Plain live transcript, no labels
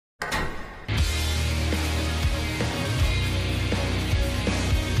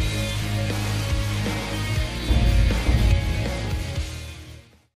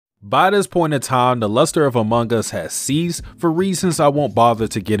By this point in time, the luster of Among Us has ceased for reasons I won't bother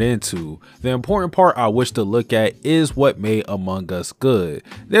to get into. The important part I wish to look at is what made Among Us good.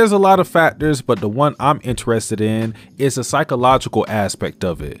 There's a lot of factors, but the one I'm interested in is the psychological aspect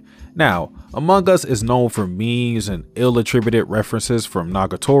of it. Now, Among Us is known for memes and ill-attributed references from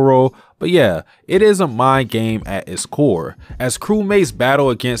Nagatoro, but yeah, it is a mind game at its core. As crewmates battle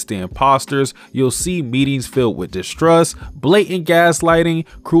against the imposters, you'll see meetings filled with distrust, blatant gaslighting,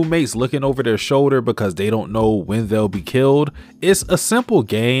 crewmates looking over their shoulder because they don't know when they'll be killed. It's a simple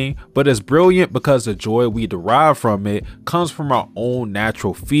game, but it's brilliant because the joy we derive from it comes from our own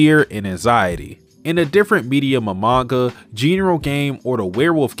natural fear and anxiety. In a different medium of manga, Jinrou game or the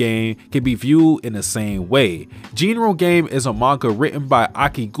werewolf game can be viewed in the same way. Jinrou game is a manga written by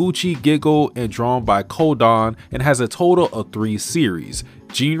Akiguchi Gigo and drawn by Kodan and has a total of 3 series.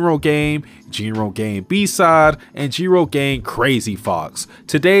 Jinrou Game B-Side, and Jinrou Game Crazy Fox.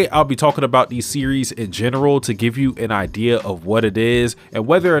 Today I'll be talking about these series in general to give you an idea of what it is and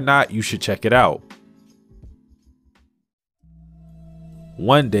whether or not you should check it out.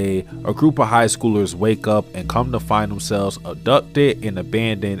 One day, a group of high schoolers wake up and come to find themselves abducted and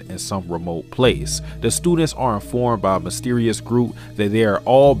abandoned in some remote place. The students are informed by a mysterious group that they are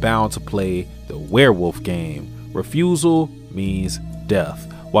all bound to play the werewolf game. Refusal means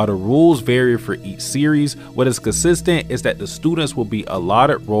death. While the rules vary for each series, what is consistent is that the students will be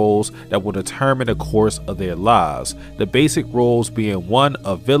allotted roles that will determine the course of their lives. The basic roles being one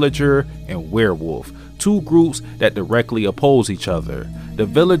of villager and werewolf, 2 groups that directly oppose each other. The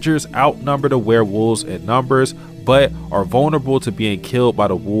villagers outnumber the werewolves in numbers, but are vulnerable to being killed by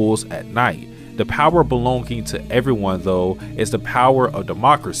the wolves at night. The power belonging to everyone, though, is the power of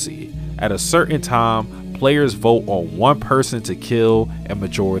democracy. At a certain time, players vote on one person to kill and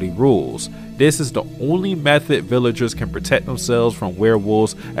majority rules. This is the only method villagers can protect themselves from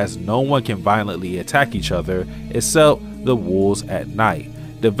werewolves, as no one can violently attack each other except the wolves at night.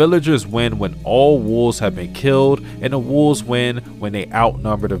 The villagers win when all wolves have been killed, and the wolves win when they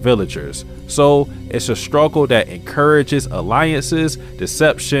outnumber the villagers. So it's a struggle that encourages alliances,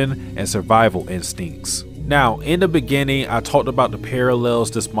 deception, and survival instincts. Now, in the beginning, I talked about the parallels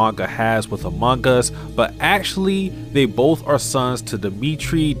this manga has with Among Us, but actually, they both are sons to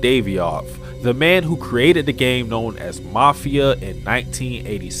Dmitry Davyov, the man who created the game known as Mafia in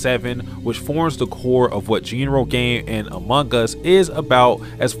 1987, which forms the core of what Jinrou game and Among Us is about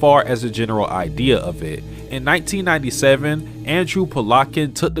as far as the general idea of it. In 1997, Andrew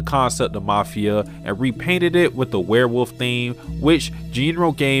Polakin took the concept of Mafia and repainted it with the werewolf theme, which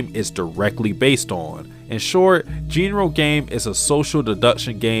Jinrou game is directly based on. In short, Jinrou game is a social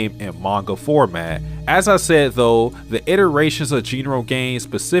deduction game in manga format. As I said though, the iterations of Jinrou game,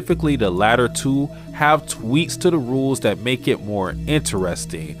 specifically the latter 2, have tweaks to the rules that make it more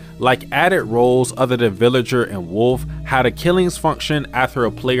interesting, like added roles other than villager and wolf, how the killings function after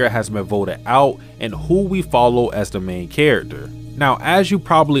a player has been voted out, and who we follow as the main character. Now, as you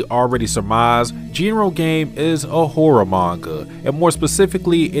probably already surmised, Jinrou game is a horror manga, and more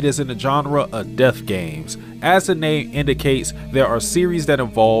specifically, it is in the genre of death games. As the name indicates, there are series that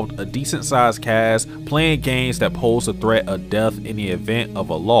involve a decent sized cast playing games that pose a threat of death in the event of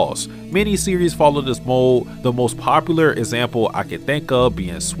a loss. Many series follow this mold, the most popular example I can think of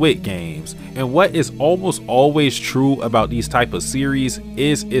being Squid Games. And what is almost always true about these type of series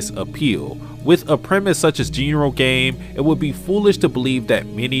is its appeal. With a premise such as Jinrou game, it would be foolish to believe that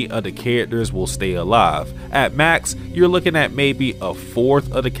many of the characters will stay alive. At max, you're looking at maybe a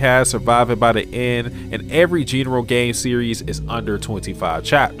fourth of the cast surviving by the end, and every Jinrou game series is under 25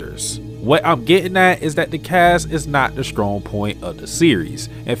 chapters. What I'm getting at is that the cast is not the strong point of the series.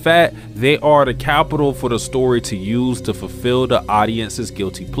 In fact, they are the capital for the story to use to fulfill the audience's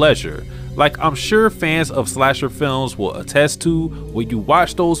guilty pleasure. Like I'm sure fans of slasher films will attest to, when you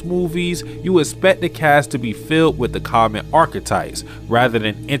watch those movies, you expect the cast to be filled with the common archetypes rather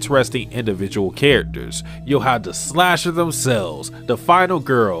than interesting individual characters. You'll have the slasher themselves, the final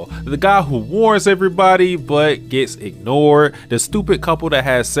girl, the guy who warns everybody but gets ignored, the stupid couple that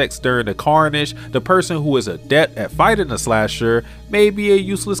has sex during the carnage, the person who is adept at fighting a slasher, maybe a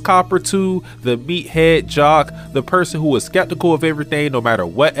useless cop or two, the meathead jock, the person who is skeptical of everything no matter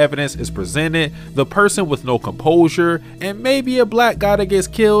what evidence is presented, the person with no composure, and maybe a black guy that gets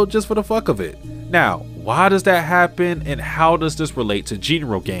killed just for the fuck of it. Now, why does that happen, and how does this relate to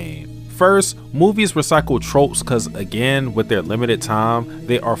Jinrou game? First, movies recycle tropes because, again, with their limited time,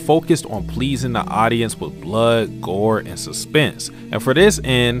 they are focused on pleasing the audience with blood, gore, and suspense. And for this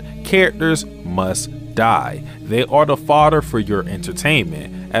end, characters must die. They are the fodder for your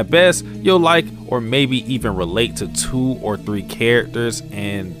entertainment. At best, you'll like or maybe even relate to 2 or 3 characters,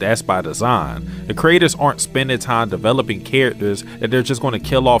 and that's by design. The creators aren't spending time developing characters that they're just going to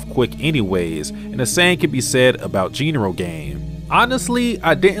kill off quick anyways, and the same can be said about Jinrou game. Honestly,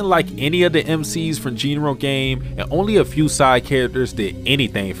 I didn't like any of the MCs from Jinrou game, and only a few side characters did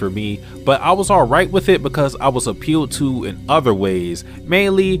anything for me, but I was alright with it because I was appealed to in other ways,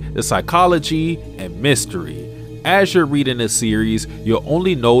 mainly the psychology and mystery. As you're reading this series, you'll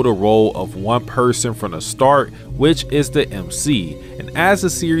only know the role of one person from the start, which is the MC, and as the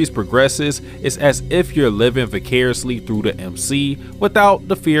series progresses, it's as if you're living vicariously through the MC without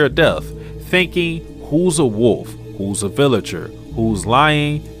the fear of death, thinking who's a wolf, who's a villager, who's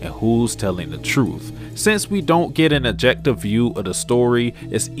lying, and who's telling the truth. Since we don't get an objective view of the story,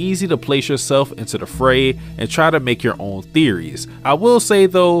 it's easy to place yourself into the fray and try to make your own theories. I will say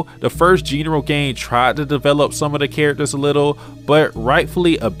though, the first Jinrou game tried to develop some of the characters a little, but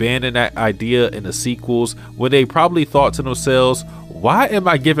rightfully abandoned that idea in the sequels when they probably thought to themselves, why am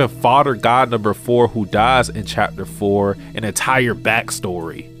I giving Father God number 4 who dies in chapter 4 an entire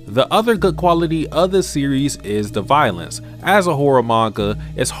backstory? The other good quality of the series is the violence. As a horror manga,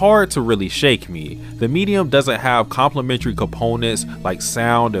 it's hard to really shake me. The medium doesn't have complementary components like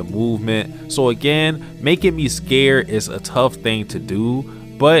sound and movement, so again, making me scared is a tough thing to do,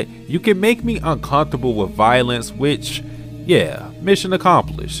 but you can make me uncomfortable with violence, which, yeah, mission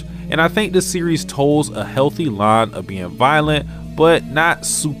accomplished. And I think the series toes a healthy line of being violent, but not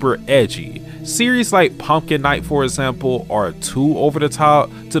super edgy. Series like Pumpkin Night, for example, are too over the top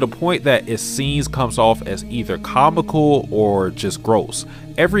to the point that its scenes comes off as either comical or just gross.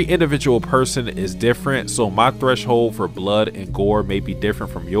 Every individual person is different, so my threshold for blood and gore may be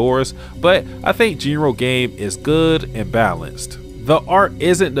different from yours, but I think Jinrou game is good and balanced. The art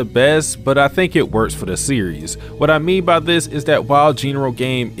isn't the best, but I think it works for the series. What I mean by this is that while Jinrou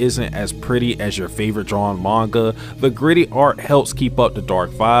game isn't as pretty as your favorite drawn manga, the gritty art helps keep up the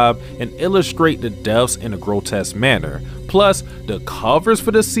dark vibe and illustrate the deaths in a grotesque manner. Plus, the covers for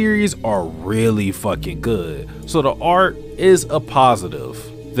the series are really fucking good, so the art is a positive.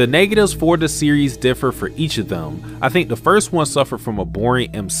 The negatives for the series differ for each of them. I think the first one suffered from a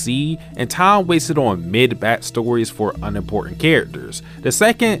boring MC and time wasted on mid backstories for unimportant characters. The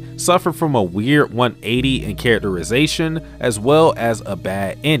second suffered from a weird 180 in characterization as well as a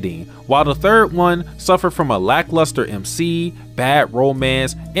bad ending, while the third one suffered from a lackluster MC, bad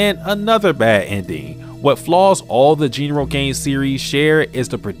romance, and another bad ending. What flaws all the Jinrou game series share is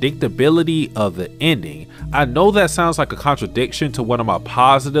the predictability of the ending. I know that sounds like a contradiction to one of my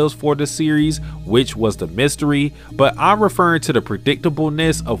positives for the series, which was the mystery, but I'm referring to the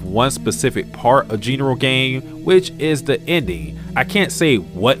predictableness of one specific part of Jinrou game, which is the ending. I can't say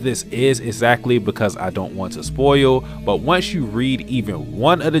what this is exactly because I don't want to spoil, but once you read even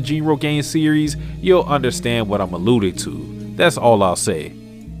one of the Jinrou game series, you'll understand what I'm alluding to. That's all I'll say.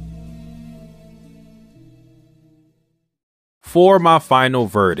 For my final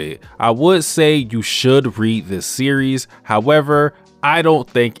verdict, I would say you should read this series. However, I don't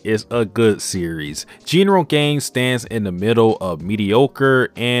think it's a good series. Jinrou game stands in the middle of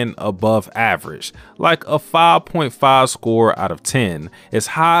mediocre and above average, like a 5.5 score out of 10. Its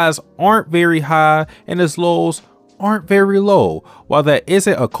highs aren't very high and its lows aren't very low. While that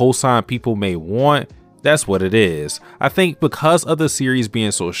isn't a cosign people may want, that's what it is. I think because of the series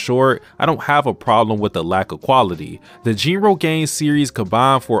being so short, I don't have a problem with the lack of quality. The Jinrou game series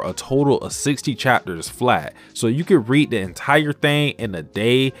combined for a total of 60 chapters flat, so you can read the entire thing in a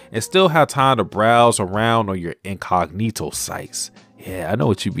day and still have time to browse around on your incognito sites. Yeah, I know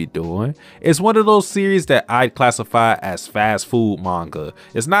what you be doing. It's one of those series that I'd classify as fast food manga.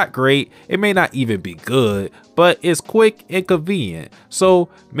 It's not great, it may not even be good, but it's quick and convenient. So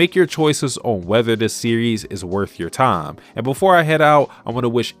make your choices on whether this series is worth your time. And before I head out, I want to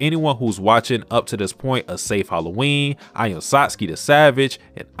wish anyone who's watching up to this point a safe Halloween. I am Satsuki the Savage,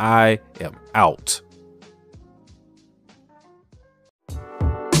 and I am out.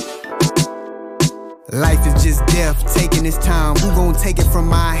 Life is just death, taking its time. Who gon' take it from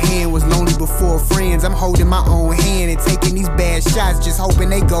my hand? Was lonely before friends. I'm holding my own hand and taking these bad shots, just hoping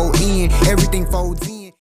they go in. Everything folds in.